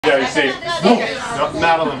Yeah, you see. No,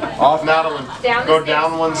 Madeline. Off Madeline. Go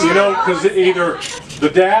down one side. You know, because either the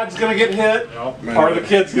dad's going to get hit or the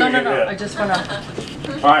kid's going to get hit. I just went up.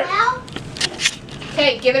 All right.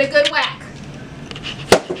 Okay, give it a good whack.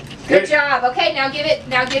 Good job. Okay, now give it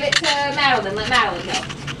to Madeline. Let Madeline go.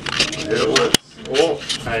 It was. Oh.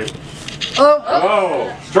 Hey.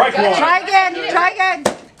 Oh. Strike one. Try again. Try again.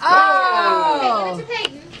 Oh. Okay,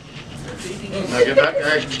 give it to Peyton. Now get back,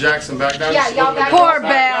 Jaxson, back down. Yeah, y'all back Poor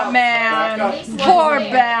down. Batman. Poor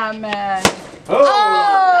Batman.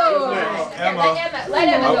 Oh. Let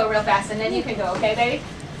Emma go real fast, and then you can go. Okay, baby.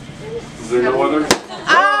 Is there no other?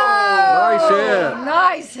 Oh.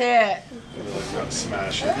 Nice hit. Nice hit.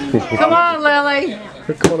 Smash it. Come on, Lily.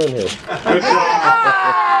 Come on in here. Good job.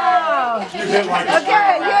 Oh. You hit like a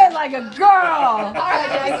Okay, you hit like a girl.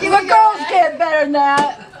 But girls get better than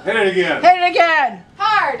that. Hit it again. Hit it again.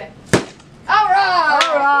 Hard. All right.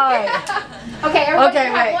 All right. Okay, everybody Okay,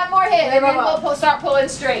 have wait. one more hit, and then we'll start pulling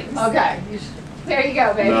strings. Okay. There you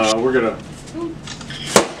go, baby. No, we're gonna.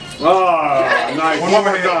 Oh, nice. One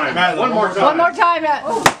more time. One more time. One more time.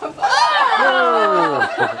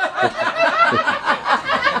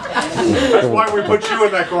 That's why we put you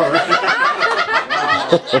in that corner.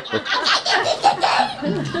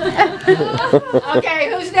 Okay,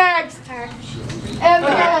 who's next? Emma.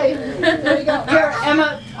 Okay. There you go. Here,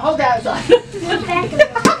 Emma, hold that aside. Hit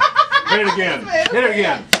it again. Hit it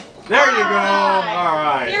again. There you go. All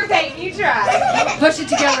right. Here, Peyton, you try. Push it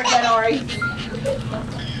together again, Ori.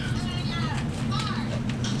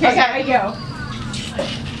 Okay, there you go.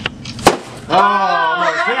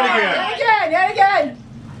 Oh, hit it again. Hit again, hit again.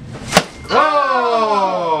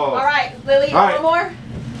 Oh. All right, Lily, All right. one more.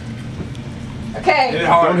 Okay. Hit it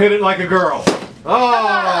hard. Don't hit it like a girl. Come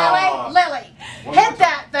on, Oh. Lily. Hit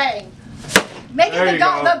that thing. Make There it you the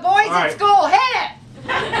go. boys All at right. school. Hit it.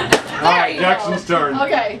 All right, Jackson's turn.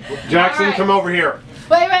 Okay. Jaxson, All right. come over here.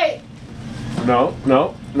 Wait. No.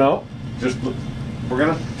 Just, we're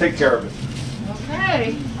gonna take care of it.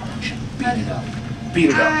 Okay. Beat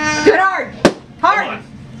it up. Do it hard. Hard.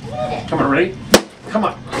 Come on, ready? Come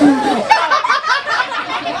on.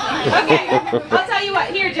 Okay, I'll tell you what.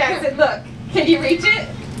 Here, Jaxson, look. Can you reach it?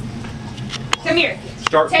 Come here.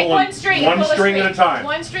 Start Take pulling one string. one and pull string at a time.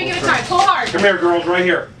 One string at a time. Pull hard. Come here, girls, right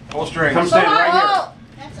here. Pull string. Come Pull stand right here. hard.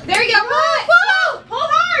 There you go. Pull it. Pull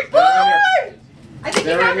hard. Pull Right hard. I think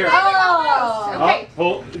you There, grabbed right it.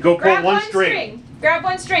 here. Okay. Go Grab pull one string. Grab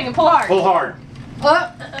one string and pull hard. Pull hard.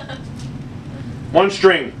 Up. One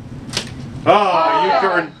string. Oh, you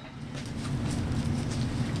turn.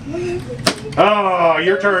 Oh,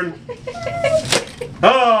 your turn.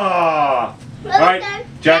 Oh. All right,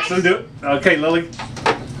 Jaxson, do it. Okay, Lily.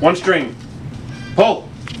 One string. Pull.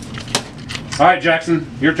 All right, Jaxson,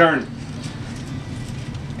 your turn.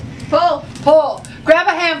 Pull. Grab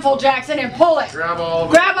a handful, Jaxson, and pull it. Grab all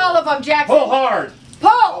of Grab all of them, Jaxson. Pull hard. Pull.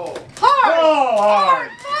 Hard. Pull hard.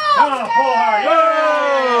 Oh, pull hard.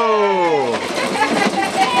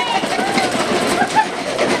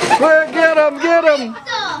 Quick, get him, get him.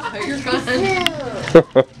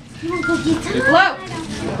 Blow.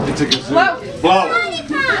 It's a kazoo. Blow. Blow.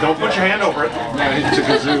 Don't put your hand over it. Yeah, it's a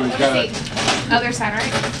kazoo. He's got it. Other side,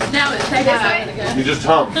 right? Now it's this way. You just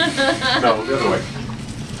hum. No, the other way.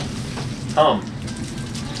 Hum.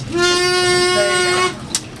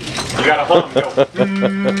 You gotta hum. Go.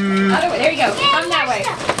 Other way. There you go. Come that way.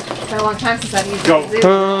 It's been a long time since I've used Go. this.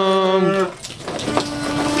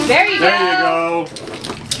 There you go. There you go.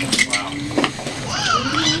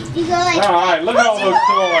 All right, look at all those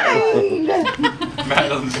toys.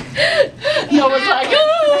 Madeline's. Noah's like,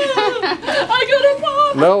 I got a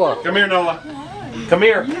pop. Noah. Come here, Noah. Come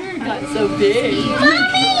here. Got so big.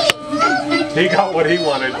 He got what he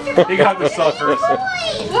wanted. He got the suckers.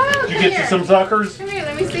 Whoa, Did you get some suckers? Come here,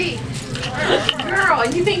 let me see. Girl,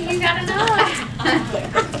 you think you got enough?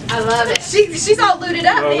 I love it. She's all looted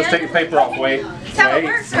up, Well, let's take man. the paper off. Wait. That's how it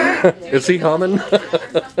works, right? Is he humming?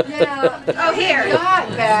 Yeah. Oh, here. Got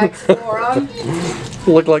bags for them.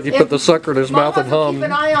 Looked like he put the sucker in his mouth and Mama, keep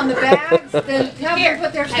an hummed. eye on the bags. Then have Here. them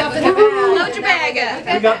put their stuff in the bag. Load your bag up.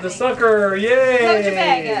 We got the sucker. Yay. Load your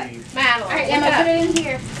bag up. Madeline. All right, Emma, put it in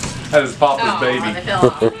here. That is Papa's baby.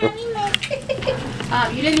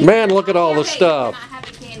 You didn't Man, look at all the stuff.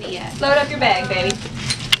 load up your bag, baby.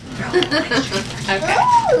 Okay.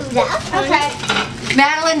 Okay.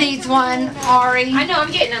 Madeline needs one. Ari. I know,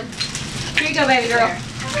 I'm getting them. Here you go, baby girl.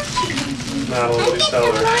 Madeline, please tell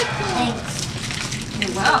her.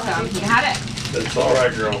 You're welcome. You had it. It's all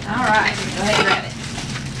right, girl. All right. Go ahead and grab it.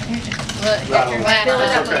 Look, Madeline. fill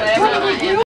it up with whatever you want.